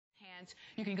event,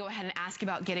 you can go ahead and ask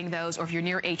about getting those, or if you're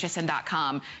near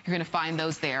hsn.com, you're going to find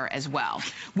those there as well.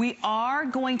 We are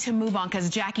going to move on because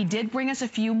Jackie did bring us a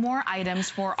few more items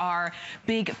for our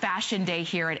big fashion day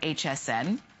here at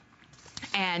HSN.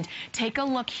 And take a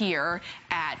look here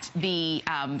at the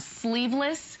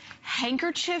sleeveless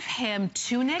handkerchief hem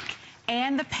tunic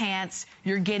and the pants.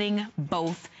 You're getting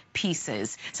both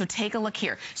pieces. So take a look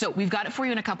here. So we've got it for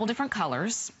you in a couple different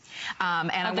colors.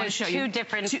 And I want to show you two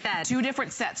different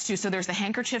sets too. So there's the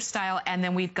handkerchief style, and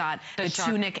then we've got the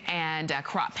tunic and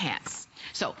crop pants.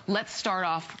 So let's start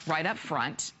off right up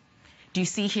front. Do you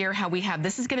see here how we have,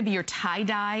 this is going to be your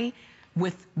tie-dye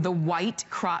with the white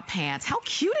crop pants. How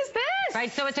cute is this?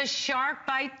 Right, so it's a shark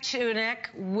bite tunic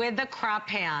with the crop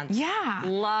pants. Yeah.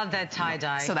 Love that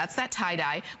tie-dye. So that's that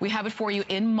tie-dye. We have it for you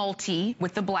in multi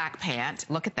with the black pant.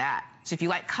 Look at that. So if you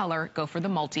like color, go for the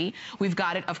multi. We've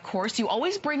got it, of course. You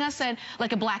always bring us in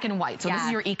like a black and white. So this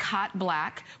is your ikat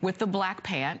black with the black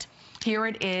pant. Here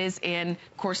it is in,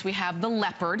 of course, we have the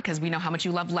leopard, because we know how much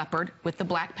you love leopard, with the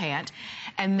black pant.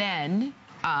 And then...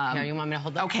 Here, you want me to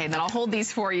hold them? Okay, then I'll hold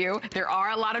these for you. There are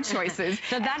a lot of choices.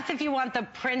 So that's if you want the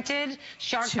printed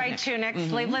shark bite tunic,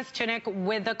 sleeveless tunic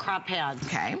with the crop pants.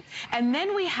 Okay. And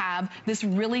then we have this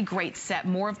really great set,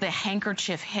 more of the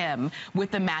handkerchief hem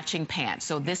with the matching pants.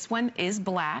 So this one is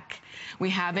black. We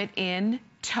have it in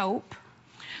taupe.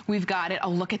 We've got it.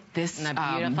 Oh, look at this.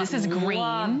 This is green.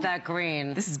 Love that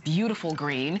green. This is beautiful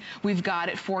green. We've got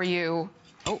it for you.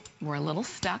 Oh, we're a little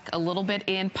stuck. A little bit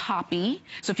in poppy.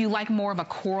 So if you like more of a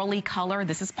corally color,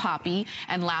 this is poppy.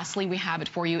 And lastly, we have it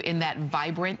for you in that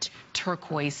vibrant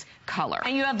turquoise color.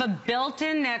 And you have a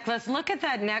built-in necklace. Look at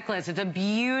that necklace. It's a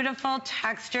beautiful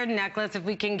textured necklace if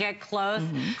we can get close.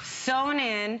 Sewn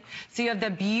in. So you have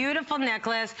the beautiful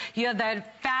necklace. You have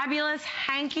that fabulous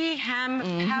hanky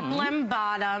hem peplum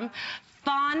bottom.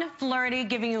 Fun, flirty,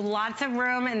 giving you lots of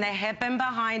room in the hip and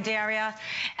behind area.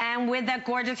 And with that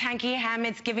gorgeous hanky hem,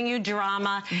 it's giving you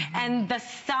drama. And the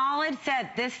solid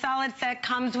set, this solid set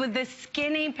comes with the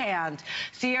skinny pant.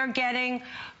 So you're getting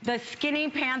the skinny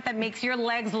pant that makes your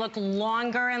legs look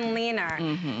longer and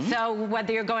leaner. So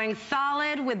whether you're going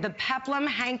solid with the peplum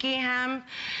hanky hem,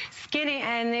 skinny,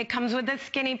 and it comes with the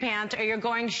skinny pant, or you're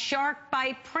going shark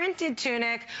bite printed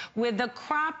tunic with the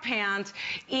crop pant,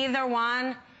 either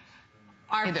one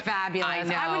are fabulous.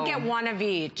 I would get one of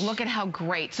each. Look at how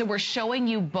great. So we're showing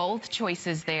you both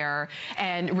choices there.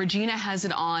 And Regina has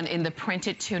it on in the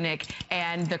printed tunic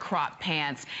and the crop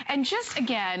pants. And just,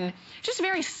 again, just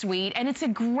very sweet. And it's a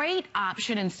great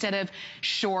option instead of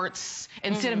shorts,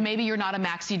 instead of maybe you're not a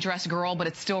maxi dress girl, but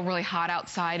it's still really hot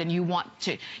outside and you want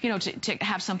to, you know, to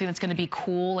have something that's going to be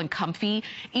cool and comfy.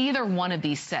 Either one of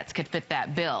these sets could fit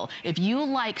that bill. If you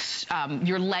like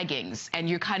your leggings and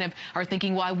you kind of are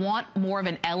thinking, well, I want more of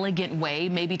an elegant way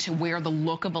maybe to wear the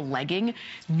look of a legging,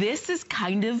 this is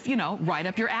kind of, you know, right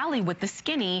up your alley with the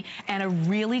skinny and a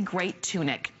really great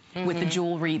tunic with the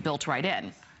jewelry built right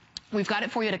in. We've got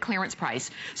it for you at a clearance price.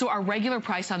 So our regular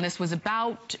price on this was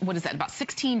about, what is that, about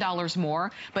 $16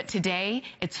 more, but today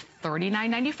it's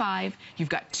 $39.95. You've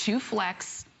got two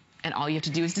flex, and all you have to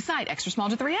do is decide, extra small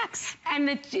to 3X.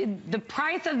 And the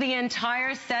price of the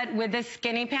entire set with the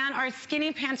skinny pant, our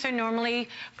skinny pants are normally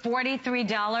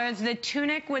 $43. The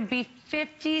tunic would be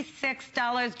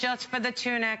 $56 just for the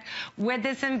tunic with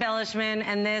this embellishment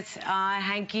and this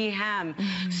hanky hem.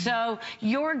 So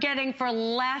you're getting, for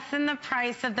less than the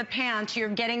price of the pants, you're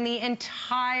getting the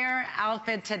entire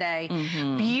outfit today.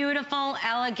 Beautiful,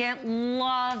 elegant,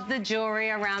 love the jewelry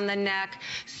around the neck.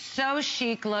 So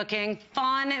chic looking,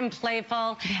 fun and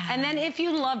playful. And then if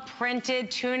you love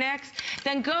printed tunics,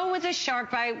 then go with a shark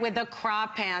bite with a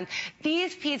crop pant.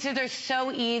 These pieces are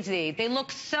so easy. They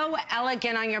look so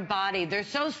elegant on your body. They're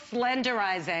so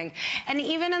slenderizing. And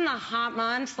even in the hot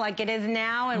months like it is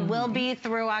now and will be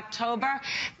through October,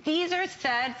 these are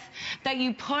sets that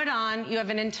you put on, you have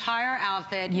an entire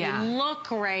outfit, you look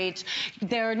great,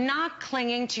 they're not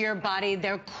clinging to your body,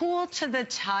 they're cool to the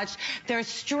touch, they're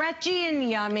stretchy and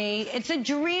yummy. It's a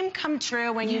dream come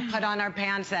true when you put on our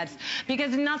pant sets,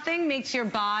 because nothing makes your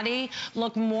body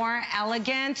look more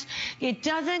elegant. It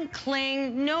doesn't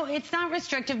cling, no, it's not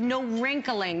restrictive, no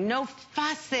wrinkling, no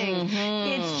fussing.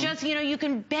 It's just, you know, you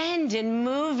can bend and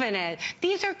move in it.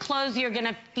 These are clothes you're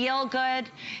gonna feel good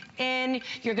in,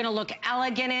 you're gonna look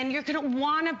elegant in, you're gonna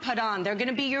wanna put on. They're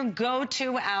gonna be your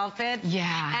go-to outfit.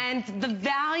 And the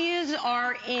values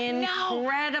are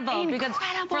incredible. Because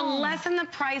for less than the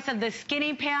price of the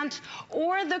skinny pant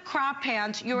or the crop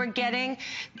pant, you're getting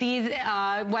these,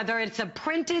 whether it's a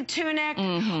printed tunic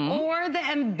or the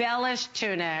embellished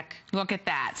tunic. Look at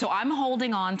that. So I'm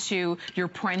holding on to your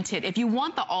printed. If you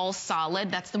want the all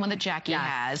solid. That's the one that Jackie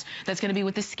has. That's going to be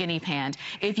with the skinny pant.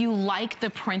 If you like the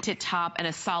printed top and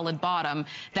a solid bottom,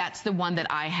 that's the one that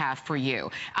I have for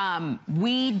you.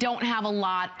 We don't have a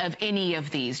lot of any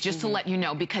of these, just to let you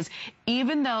know, because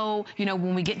even though, you know,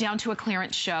 when we get down to a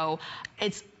clearance show,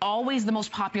 it's always the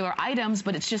most popular items,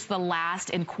 but it's just the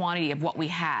last in quantity of what we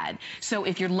had. So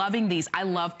if you're loving these, I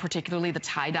love particularly the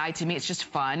tie-dye. To me, it's just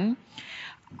fun.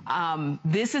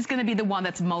 This is going to be the one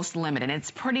that's most limited.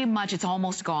 It's pretty much, it's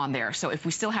almost gone there. So if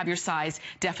we still have your size,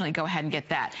 definitely go ahead and get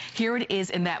that. Here it is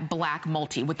in that black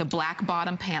multi with the black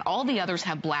bottom pant. All the others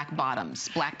have black bottoms,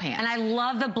 black pants. And I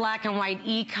love the black and white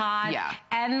ikat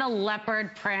and the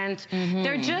leopard print.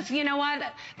 They're just, you know what?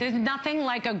 There's nothing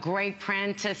like a great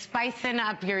print to spice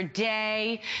up your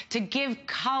day, to give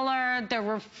color. They're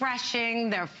refreshing.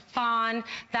 They're fun.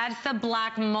 That's the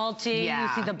black multi. You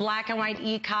see the black and white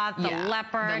ikat, the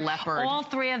leopard. The leopard. All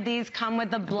three of these come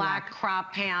with the black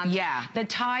crop pants. The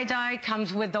tie-dye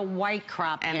comes with the white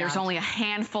crop pants. And there's only a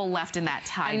handful left in that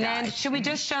tie-dye. And then, should we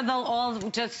just show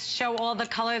all the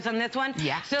colors on this one?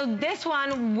 So this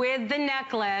one with the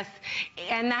necklace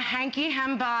and the hanky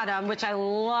hem bottom, which I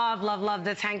love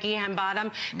this hanky hem bottom,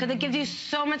 because it gives you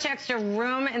so much extra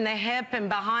room in the hip and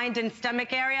behind and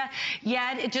stomach area,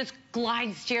 yet it just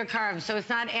glides to your curves, so it's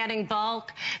not adding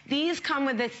bulk. These come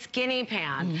with a skinny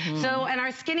pant. And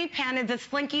our skinny pant is a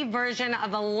slinky version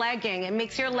of a legging. It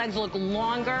makes your legs look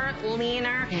longer,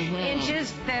 leaner,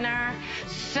 inches thinner,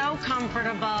 so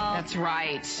comfortable. That's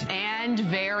right, and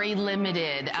very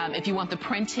limited. If you want the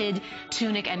printed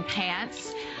tunic and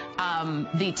pants,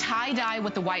 the tie-dye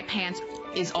with the white pants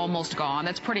is almost gone.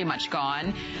 That's pretty much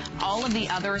gone. All of the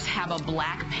others have a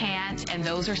black pant, and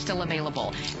those are still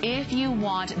available. If you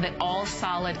want the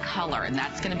all-solid color, and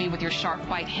that's going to be with your sharp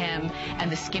white hem and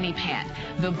the skinny pant,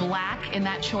 the black in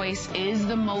that choice is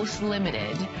the most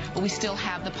limited, but we still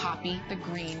have the poppy, the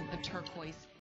green, the turquoise.